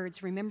Doug's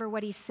words, remember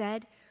what he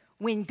said?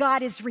 When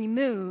God is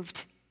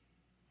removed,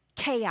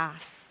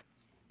 chaos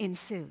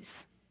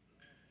ensues.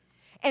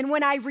 And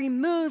when I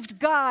removed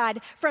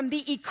God from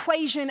the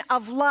equation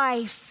of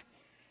life,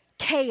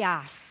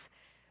 chaos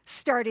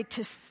started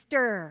to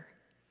stir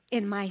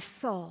in my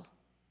soul.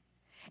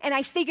 And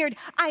I figured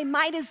I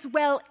might as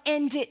well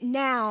end it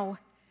now,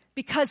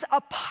 because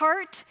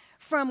apart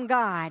from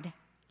God,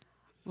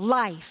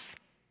 life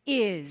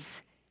is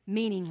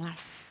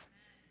meaningless.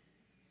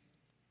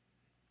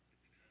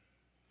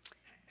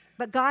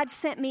 But God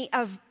sent me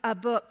a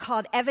book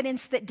called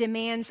Evidence That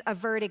Demands a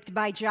Verdict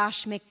by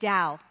Josh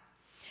McDowell.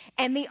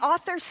 And the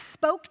author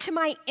spoke to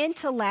my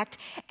intellect,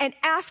 and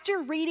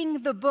after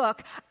reading the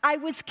book, I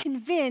was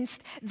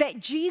convinced that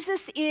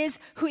Jesus is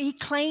who he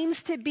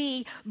claims to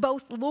be,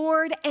 both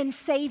Lord and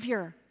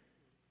Savior.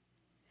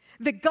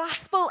 The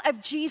gospel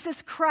of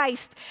Jesus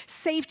Christ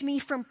saved me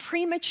from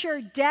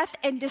premature death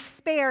and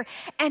despair,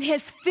 and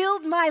has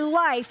filled my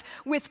life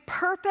with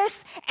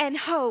purpose and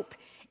hope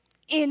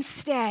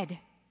instead.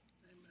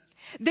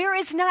 There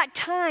is not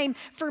time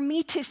for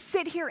me to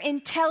sit here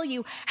and tell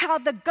you how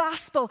the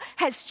gospel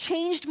has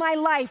changed my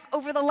life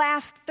over the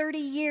last 30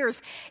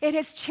 years. It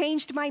has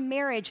changed my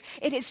marriage.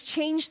 It has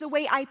changed the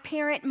way I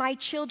parent my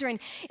children.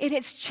 It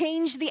has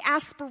changed the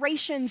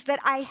aspirations that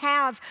I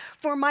have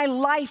for my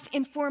life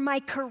and for my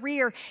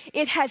career.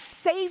 It has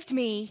saved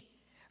me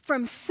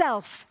from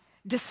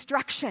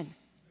self-destruction.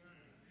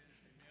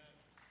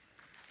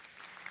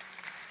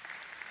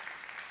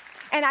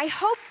 And I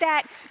hope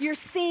that you're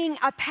seeing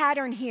a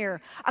pattern here.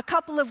 A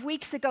couple of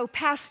weeks ago,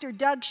 Pastor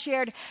Doug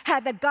shared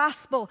how the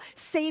gospel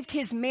saved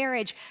his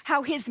marriage,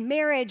 how his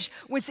marriage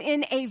was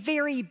in a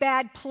very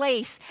bad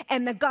place,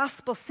 and the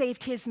gospel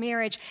saved his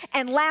marriage.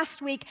 And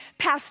last week,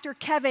 Pastor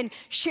Kevin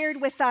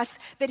shared with us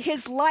that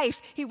his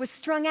life, he was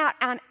strung out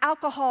on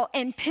alcohol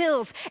and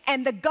pills,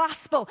 and the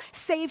gospel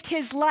saved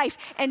his life.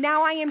 And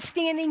now I am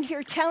standing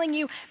here telling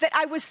you that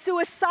I was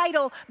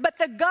suicidal, but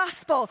the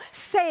gospel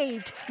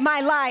saved my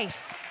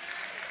life.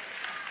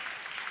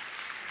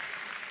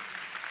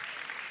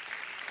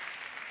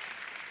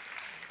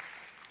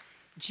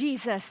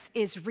 Jesus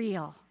is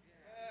real,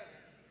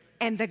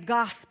 and the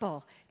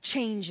gospel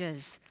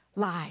changes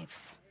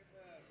lives.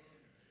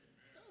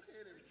 Go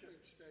ahead at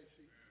church,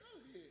 Stacey. Go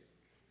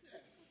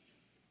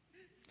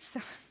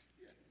ahead.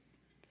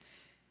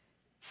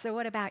 So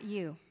what about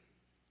you?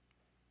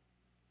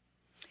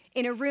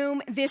 In a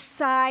room this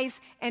size,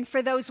 and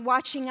for those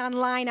watching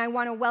online, I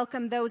want to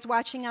welcome those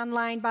watching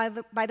online,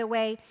 by the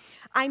way.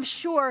 I'm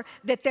sure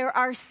that there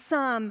are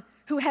some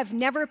who have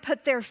never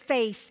put their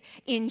faith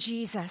in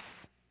Jesus.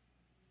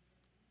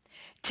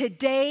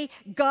 Today,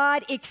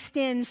 God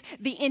extends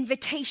the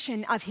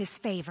invitation of his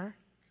favor.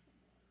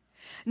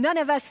 None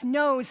of us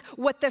knows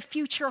what the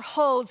future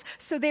holds,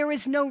 so there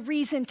is no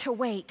reason to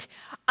wait.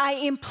 I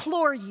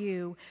implore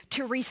you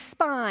to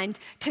respond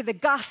to the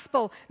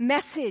gospel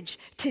message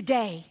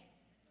today.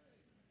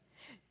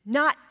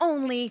 Not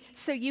only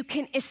so you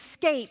can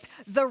escape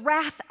the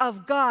wrath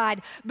of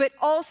God, but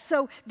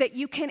also that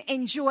you can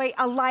enjoy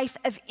a life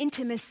of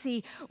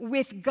intimacy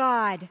with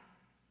God,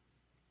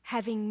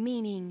 having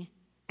meaning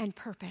and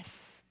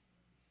purpose.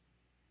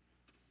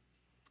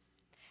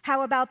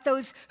 How about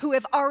those who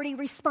have already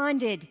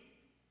responded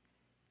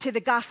to the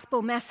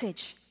gospel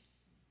message?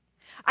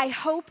 I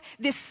hope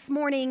this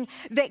morning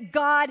that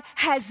God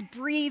has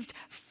breathed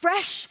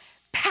fresh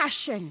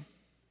passion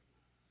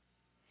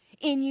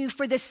in you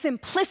for the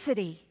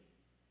simplicity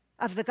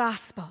of the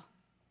gospel.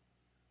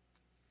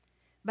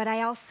 But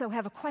I also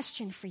have a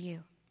question for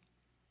you.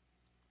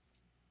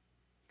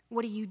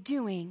 What are you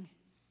doing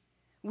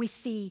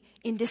with the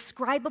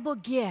indescribable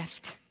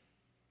gift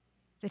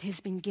that has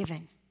been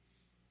given?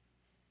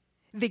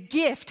 The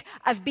gift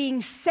of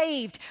being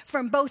saved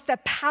from both the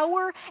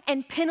power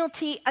and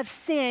penalty of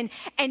sin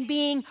and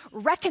being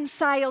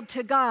reconciled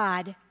to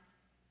God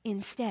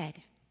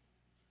instead.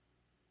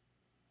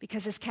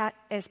 Because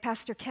as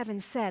Pastor Kevin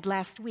said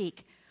last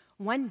week,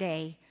 one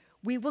day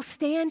we will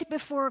stand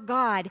before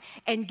God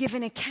and give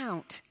an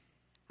account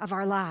of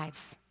our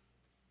lives.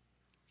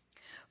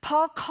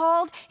 Paul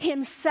called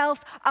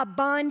himself a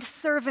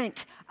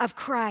bondservant of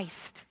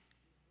Christ.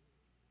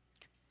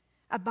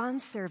 A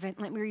bondservant,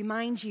 let me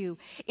remind you,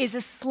 is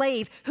a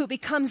slave who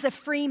becomes a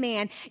free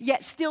man,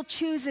 yet still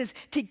chooses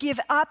to give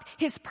up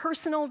his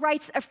personal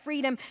rights of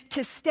freedom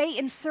to stay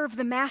and serve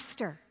the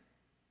master.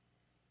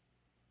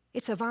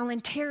 It's a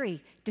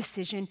voluntary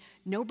decision.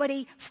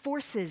 Nobody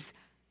forces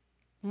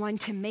one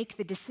to make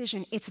the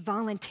decision. It's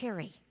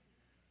voluntary.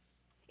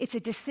 It's a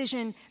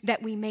decision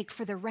that we make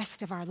for the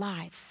rest of our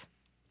lives.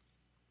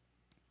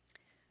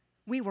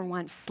 We were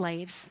once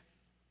slaves.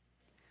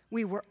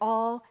 We were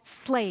all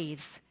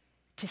slaves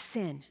to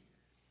sin.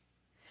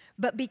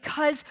 But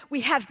because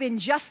we have been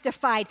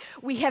justified,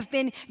 we have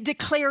been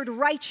declared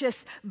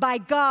righteous by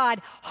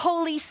God,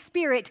 Holy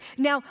Spirit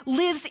now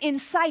lives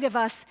inside of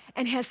us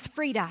and has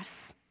freed us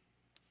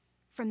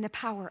from the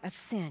power of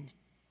sin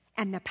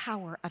and the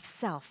power of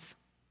self.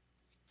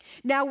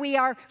 Now we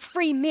are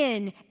free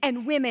men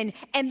and women,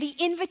 and the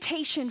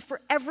invitation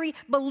for every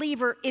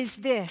believer is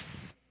this: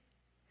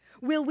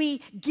 will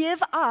we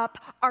give up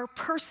our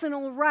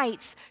personal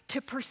rights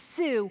to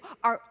pursue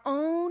our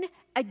own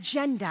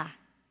agenda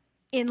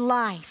in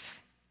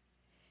life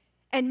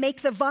and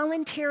make the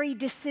voluntary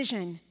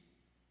decision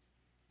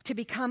to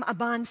become a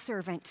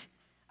bondservant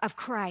of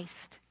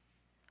Christ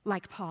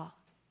like Paul?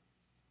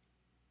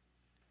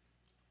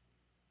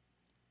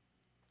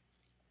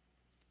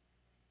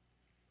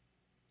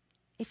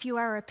 If you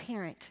are a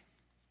parent,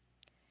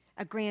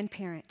 a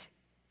grandparent,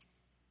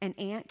 an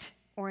aunt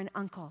or an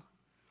uncle,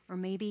 or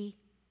maybe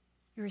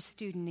you're a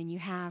student and you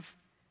have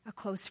a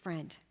close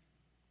friend,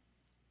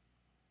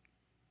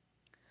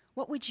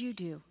 what would you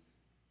do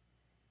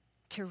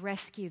to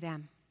rescue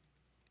them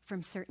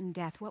from certain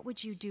death? What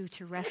would you do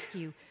to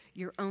rescue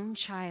your own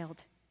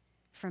child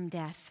from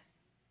death?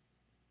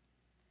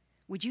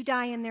 Would you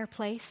die in their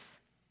place?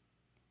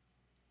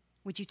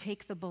 Would you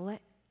take the bullet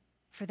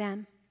for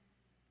them?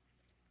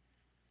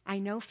 I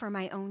know for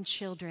my own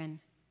children,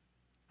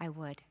 I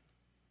would.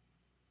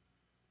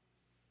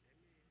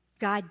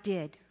 God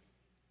did.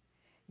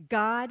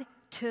 God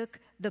took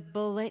the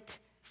bullet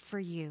for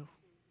you,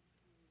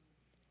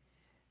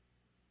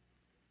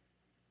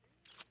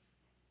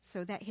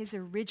 so that his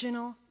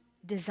original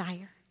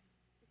desire,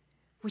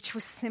 which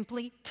was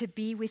simply to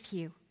be with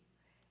you,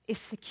 is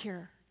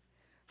secure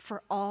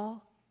for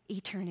all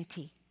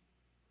eternity.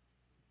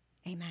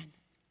 Amen.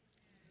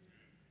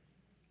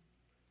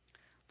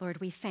 Lord,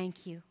 we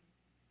thank you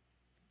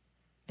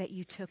that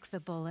you took the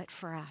bullet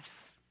for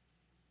us.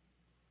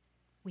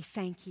 We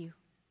thank you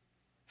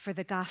for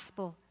the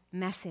gospel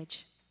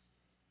message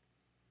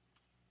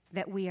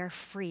that we are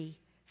free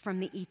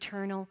from the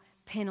eternal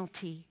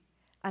penalty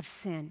of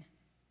sin.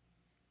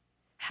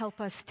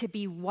 Help us to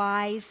be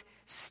wise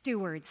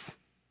stewards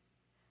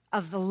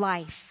of the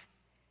life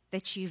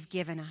that you've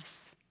given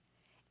us.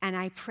 And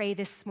I pray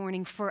this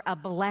morning for a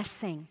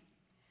blessing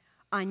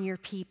on your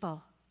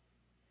people.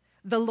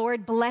 The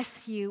Lord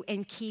bless you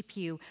and keep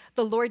you.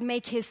 The Lord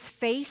make his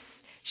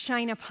face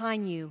shine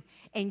upon you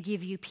and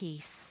give you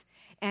peace.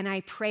 And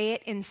I pray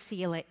it and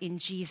seal it in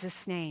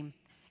Jesus' name.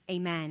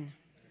 Amen.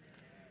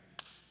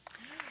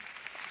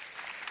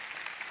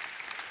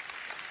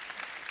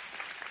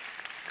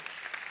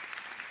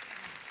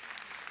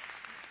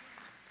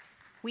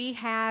 We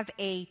have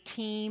a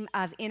team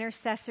of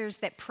intercessors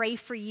that pray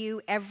for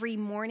you every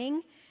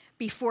morning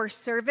before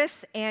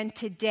service, and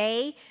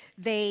today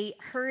they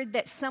heard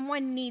that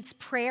someone needs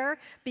prayer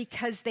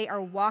because they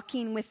are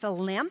walking with a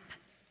limp,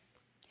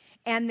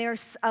 and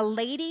there's a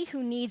lady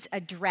who needs a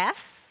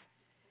dress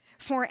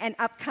for an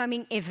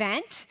upcoming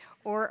event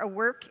or a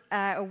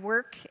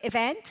work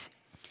event,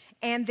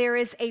 and there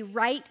is a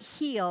right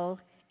heel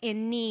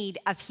in need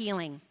of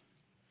healing.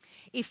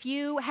 If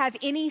you have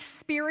any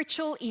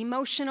spiritual,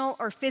 emotional,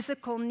 or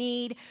physical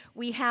need,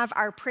 we have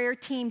our prayer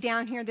team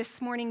down here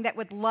this morning that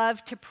would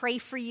love to pray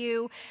for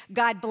you.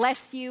 God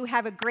bless you.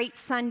 Have a great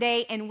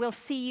Sunday, and we'll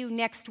see you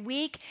next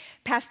week.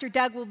 Pastor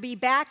Doug will be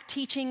back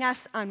teaching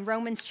us on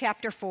Romans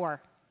chapter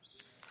 4.